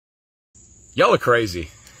Y'all are crazy.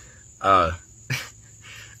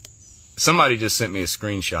 Somebody just sent me a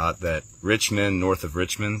screenshot that Men North of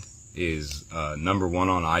Richmond is #1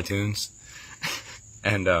 on iTunes.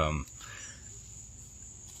 And I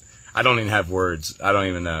don't even have words. I don't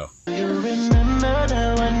even know.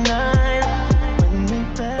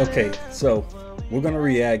 Okay, so we're gonna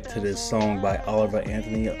react to this song by Oliver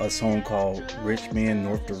Anthony, a song called Men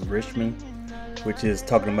North of Richmond, which is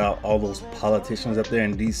talking about all those politicians up there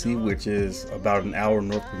in DC, which is about an hour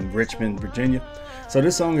north of Richmond, Virginia. So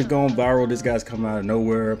this song is going viral. This guy's coming out of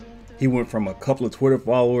nowhere. He went from a couple of Twitter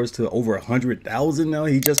followers to over 100,000 now.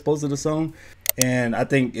 He just posted a song, and I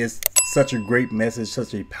think it's such a great message,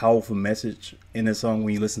 such a powerful message in this song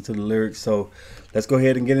when you listen to the lyrics. So let's go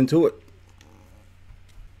ahead and get into it.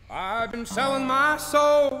 I've been selling my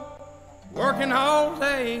soul, working all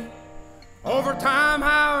day, overtime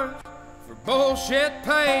hours for bullshit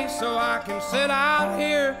pay, so I can sit out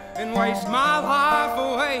here and waste my life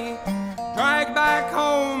away, drag back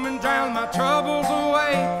home and drown my troubles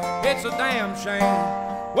away. It's a damn shame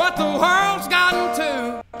what the world's gotten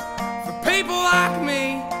to for people like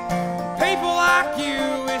me, people like you.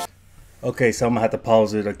 Okay, so I'm gonna have to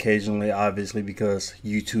pause it occasionally, obviously, because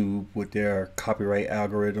YouTube with their copyright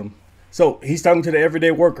algorithm. So he's talking to the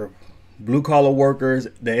everyday worker, blue collar workers,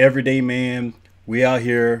 the everyday man. We out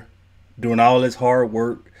here doing all this hard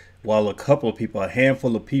work, while a couple of people, a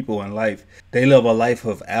handful of people in life, they live a life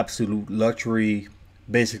of absolute luxury,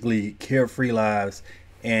 basically carefree lives,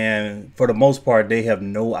 and for the most part, they have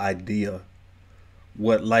no idea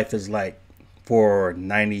what life is like for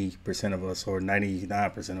 90% of us or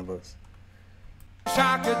 99% of us.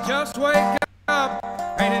 I could just wake up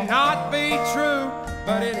and it not be true,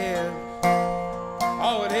 but it is.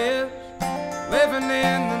 Oh, it is. Living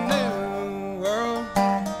in the new world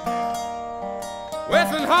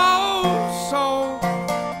with an whole soul.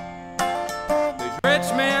 These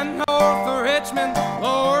rich men north of Richmond,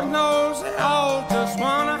 Lord knows they all just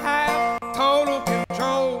wanna have total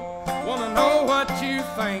control. Wanna know what you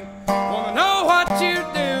think, wanna know what you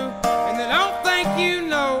do, and they don't think you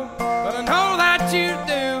know, but I know that you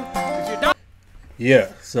do, 'cause you don't. Yeah,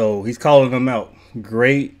 so he's calling them out.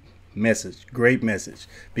 Great message,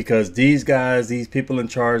 because these guys, these people in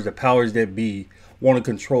charge, the powers that be, want to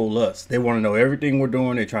control us. They want to know everything we're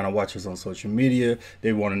doing. They're trying to watch us on social media.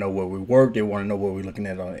 They want to know where we work. They want to know what we're looking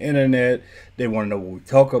at on the internet. They want to know what we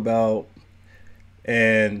talk about.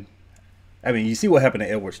 And I mean, you see what happened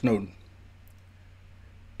to Edward Snowden.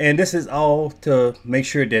 And this is all to make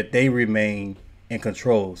sure that they remain in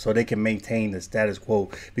control so they can maintain the status quo,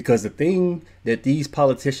 because the thing that these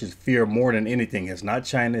politicians fear more than anything is not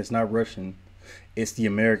China, it's not Russian, it's the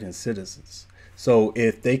American citizens. So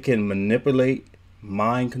if they can manipulate,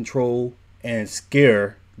 mind control, and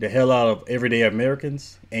scare the hell out of everyday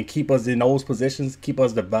Americans and keep us in those positions, keep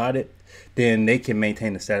us divided, then they can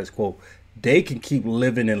maintain the status quo. They can keep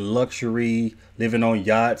living in luxury, living on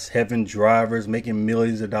yachts, having drivers, making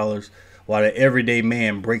millions of dollars, while the everyday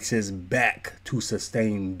man breaks his back to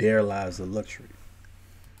sustain their lives of luxury.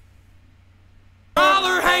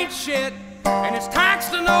 Dollar ain't shit, and it's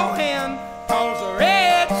taxed to no end, 'cause the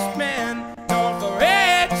rich men, know the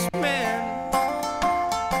rich men.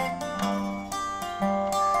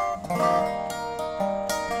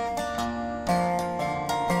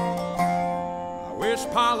 I wish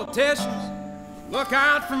politicians look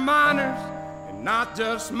out for minors, and not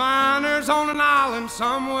just minors on an island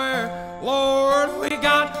somewhere. Lord, we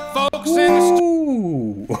got folks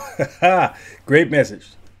in the street. Great message.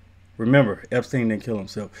 Remember, Epstein didn't kill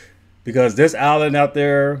himself, because this island out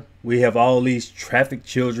there, we have all these trafficked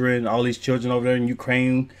children, all these children over there in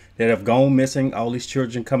Ukraine that have gone missing, all these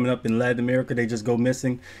children coming up in Latin America, they just go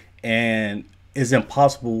missing, and it's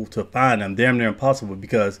impossible to find them, damn near impossible,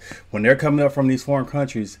 because when they're coming up from these foreign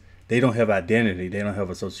countries, they don't have identity, they don't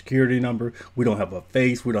have a social security number, we don't have a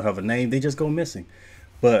face, we don't have a name, they just go missing.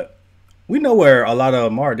 But we know where a lot of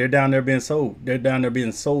them are. They're down there being sold. They're down there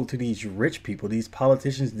being sold to these rich people, these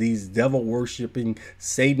politicians, these devil-worshipping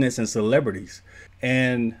Satanists and celebrities.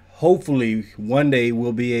 And hopefully one day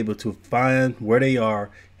we'll be able to find where they are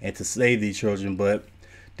and to save these children. But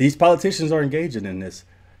these politicians are engaging in this.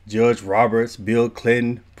 Judge Roberts, Bill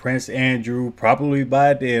Clinton, Prince Andrew, probably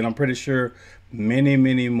by then, I'm pretty sure many,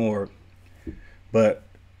 many more. But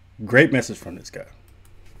great message from this guy.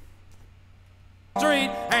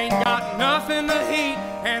 Street ain't got nothing to eat,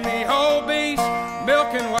 and the obese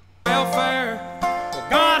milking welfare. Well,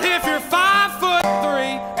 God, if you're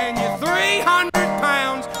 5'3" and you're 300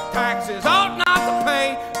 pounds, taxes ought not to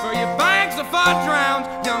pay for your bags of fudge rounds.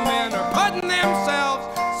 Young men are putting themselves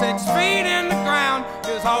 6 feet in the ground,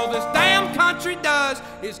 'cause all this damn country does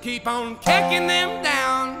does is keep on kicking them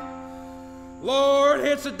down. Lord,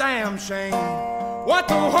 it's a damn shame what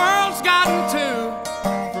the world's gotten to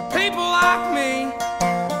for people like me,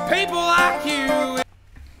 people like you.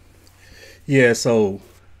 Yeah, so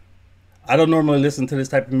I don't normally listen to this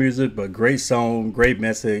type of music, but great song, great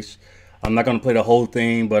message. I'm not going to play the whole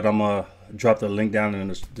thing, but I'm going to drop the link down in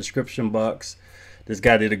the description box. This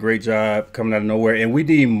guy did a great job coming out of nowhere, and we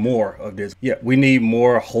need more of this. Yeah, we need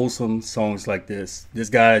more wholesome songs like this. This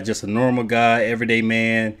guy is just a normal guy, everyday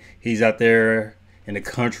man. He's out there in the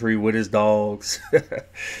country with his dogs.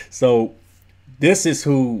 So this is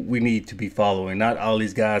who we need to be following, not all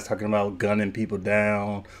these guys talking about gunning people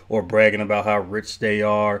down or bragging about how rich they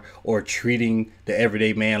are or treating the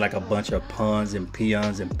everyday man like a bunch of pawns and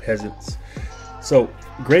peons and peasants. So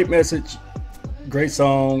great message, great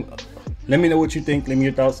song. Let me know what you think. Leave me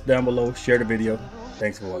your thoughts down below. Share the video.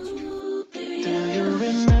 Thanks for watching. Do you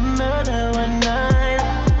remember that one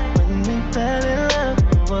night when we fell in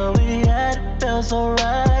love? What we had felt so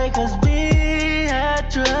right, 'cause we had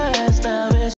tried.